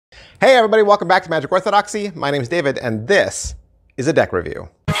Hey everybody, welcome back to Magic Orthodoxy. My name is David, and this is a deck review.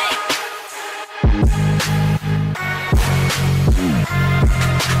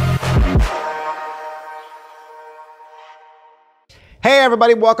 Hey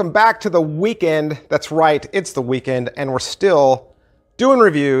everybody, welcome back to the weekend. That's right, it's the weekend, and we're still doing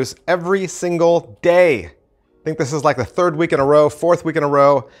reviews every single day. I think this is like the third week in a row, fourth week in a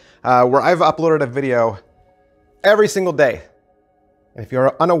row, where I've uploaded a video every single day. And if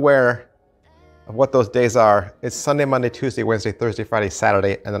you're unaware of what those days are, it's Sunday, Monday, Tuesday, Wednesday, Thursday, Friday,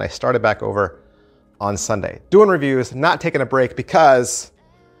 Saturday, and then I started back over on Sunday. Doing reviews, not taking a break, because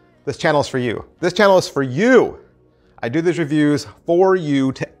this channel is for you. This channel is for you. I do these reviews for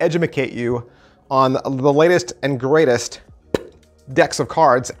you to educate you on the latest and greatest decks of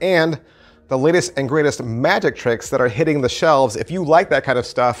cards and the latest and greatest magic tricks that are hitting the shelves. If you like that kind of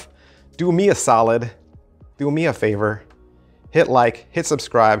stuff, do me a solid, do me a favor. Hit like, hit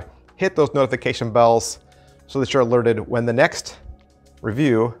subscribe, hit those notification bells so that you're alerted when the next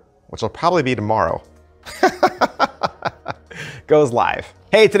review, which will probably be tomorrow, goes live.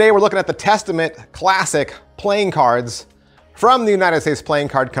 Hey, today we're looking at the Testament Classic playing cards from the United States Playing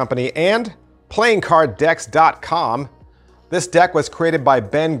Card Company and playingcarddecks.com. This deck was created by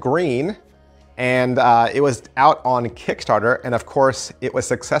Ben Green, and it was out on Kickstarter, and of course it was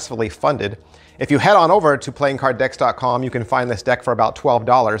successfully funded. If you head on over to playingcarddecks.com, you can find this deck for about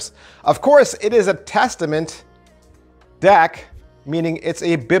 $12. Of course, it is a Testament deck, meaning it's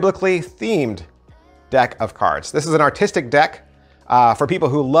a biblically themed deck of cards. This is an artistic deck for people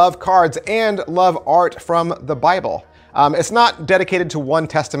who love cards and love art from the Bible. It's not dedicated to one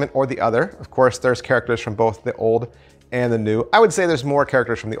testament or the other. Of course, there's characters from both the Old and the New. I would say there's more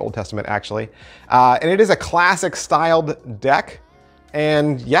characters from the Old Testament, actually. And it is a classic styled deck.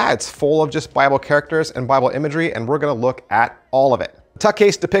 And yeah, it's full of just Bible characters and Bible imagery, and we're gonna look at all of it. The tuck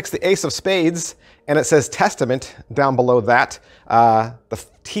case depicts the Ace of Spades, and it says Testament down below that. The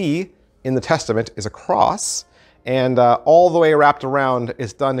T in the Testament is a cross, and all the way wrapped around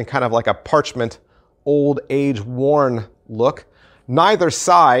is done in kind of like a parchment, old age worn look. Neither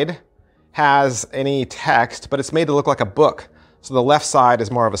side has any text, but it's made to look like a book. So the left side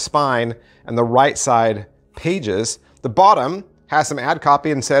is more of a spine, and the right side pages. The bottom has some ad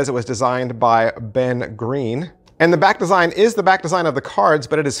copy and says it was designed by Ben Green. And the back design is the back design of the cards,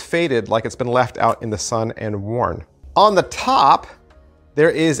 but it is faded, like it's been left out in the sun and worn. On the top, there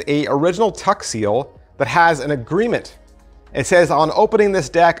is an original tuck seal that has an agreement. It says, on opening this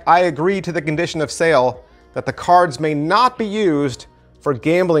deck, I agree to the condition of sale that the cards may not be used for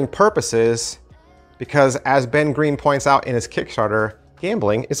gambling purposes, because as Ben Green points out in his Kickstarter,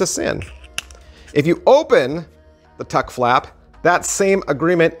 gambling is a sin. If you open the tuck flap, that same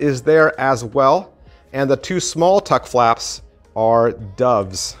agreement is there as well, and the two small tuck flaps are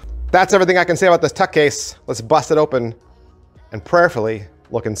doves. That's everything I can say about this tuck case. Let's bust it open and prayerfully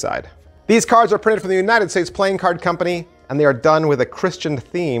look inside. These cards are printed from the United States Playing Card Company, and they are done with a Christian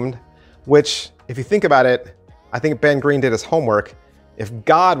theme, which, if you think about it, I think Ben Green did his homework. If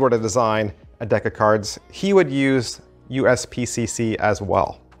God were to design a deck of cards, he would use USPCC as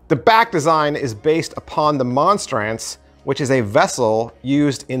well. The back design is based upon the monstrance, which is a vessel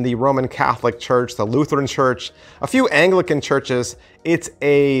used in the Roman Catholic Church, the Lutheran Church, a few Anglican churches. It's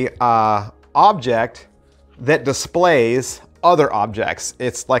a object that displays other objects.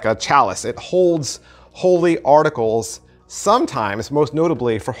 It's like a chalice. It holds holy articles, sometimes, most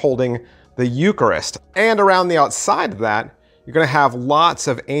notably, for holding the Eucharist. And around the outside of that, you're gonna have lots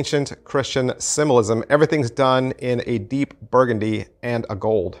of ancient Christian symbolism. Everything's done in a deep burgundy and a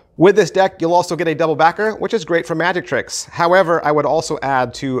gold. With this deck, you'll also get a double backer, which is great for magic tricks. However, I would also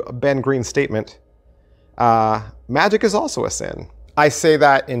add to Ben Green's statement, magic is also a sin. I say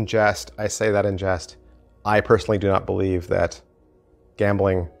that in jest. I say that in jest. I personally do not believe that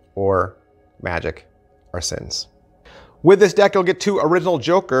gambling or magic are sins. With this deck, you'll get two original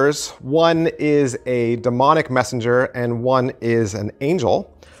jokers. One is a demonic messenger and one is an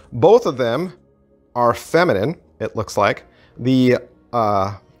angel. Both of them are feminine, it looks like. The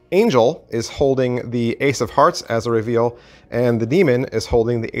angel is holding the Ace of Hearts as a reveal, and the demon is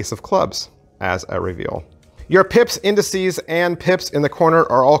holding the Ace of Clubs as a reveal. Your pips, indices, and pips in the corner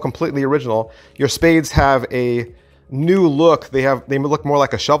are all completely original. Your spades have a new look. They look more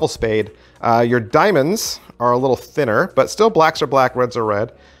like a shovel spade. Your diamonds are a little thinner, but still blacks are black, reds are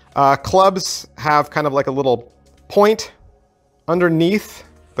red. Clubs have kind of like a little point underneath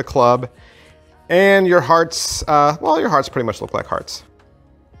the club. And your hearts, well, your hearts pretty much look like hearts.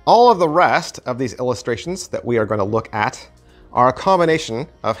 All of the rest of these illustrations that we are going to look at are a combination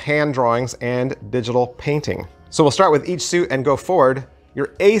of hand drawings and digital painting. So we'll start with each suit and go forward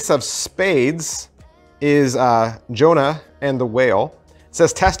Your ace of spades is Jonah and the Whale. It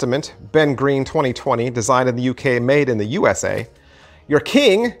says Testament, Ben Green 2020, designed in the UK, made in the USA. Your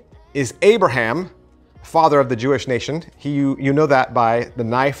king is Abraham, father of the Jewish nation. You know that by the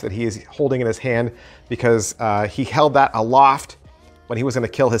knife that he is holding in his hand, because he held that aloft when he was going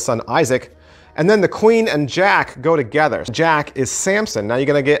to kill his son Isaac. And then the queen and jack go together. Jack is Samson. Now you're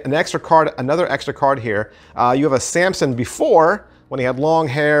going to get an extra card, another extra card here. You have a Samson before, when he had long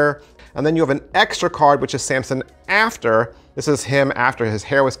hair, and then you have an extra card, which is Samson after. This is him after his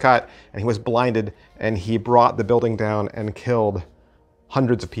hair was cut and he was blinded and he brought the building down and killed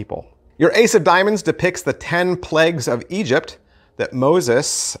hundreds of people. Your ace of diamonds depicts the 10 plagues of Egypt that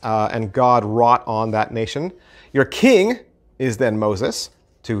Moses and God wrought on that nation. Your king is then Moses,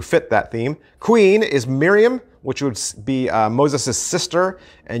 to fit that theme. Queen is Miriam, which would be Moses' sister,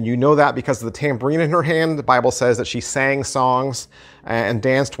 and you know that because of the tambourine in her hand. The Bible says that she sang songs and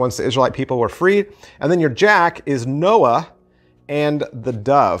danced once the Israelite people were freed. And then your jack is Noah and the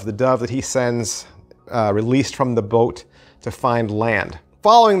dove that he sends released from the boat to find land.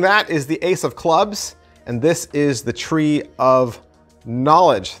 Following that is the ace of clubs, and this is the tree of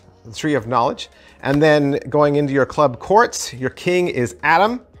knowledge, the tree of knowledge. And then going into your club courts, your king is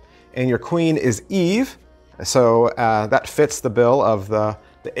Adam and your queen is Eve. So that fits the bill of the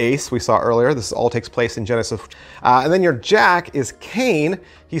ace we saw earlier. This all takes place in Genesis. And then your jack is Cain.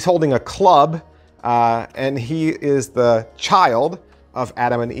 He's holding a club and he is the child of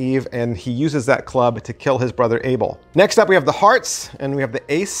Adam and Eve, and he uses that club to kill his brother Abel. Next up we have the hearts, and we have the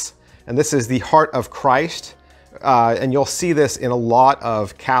ace, and this is the heart of Christ. And you'll see this in a lot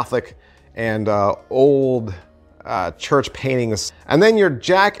of Catholic and old church paintings. And then your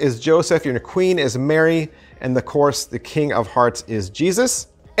jack is Joseph, your queen is Mary, and of course the king of hearts is Jesus.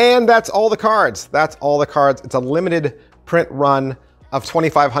 And that's all the cards. That's all the cards. It's a limited print run of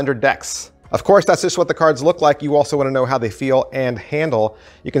 2,500 decks. Of course, that's just what the cards look like. You also want to know how they feel and handle.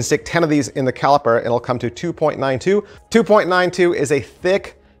 You can stick 10 of these in the caliper and it'll come to 2.92. 2.92 is a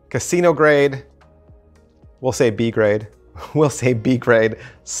thick casino grade, we'll say B grade, we'll say B grade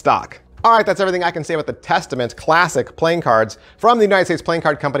stock. All right, that's everything I can say about the Testament classic playing cards from the United States Playing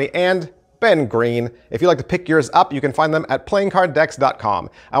Card Company and Ben Green. If you'd like to pick yours up, you can find them at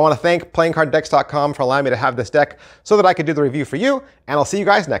playingcarddecks.com. I want to thank playingcarddecks.com for allowing me to have this deck so that I could do the review for you, and I'll see you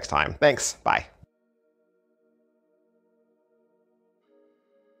guys next time. Thanks, bye.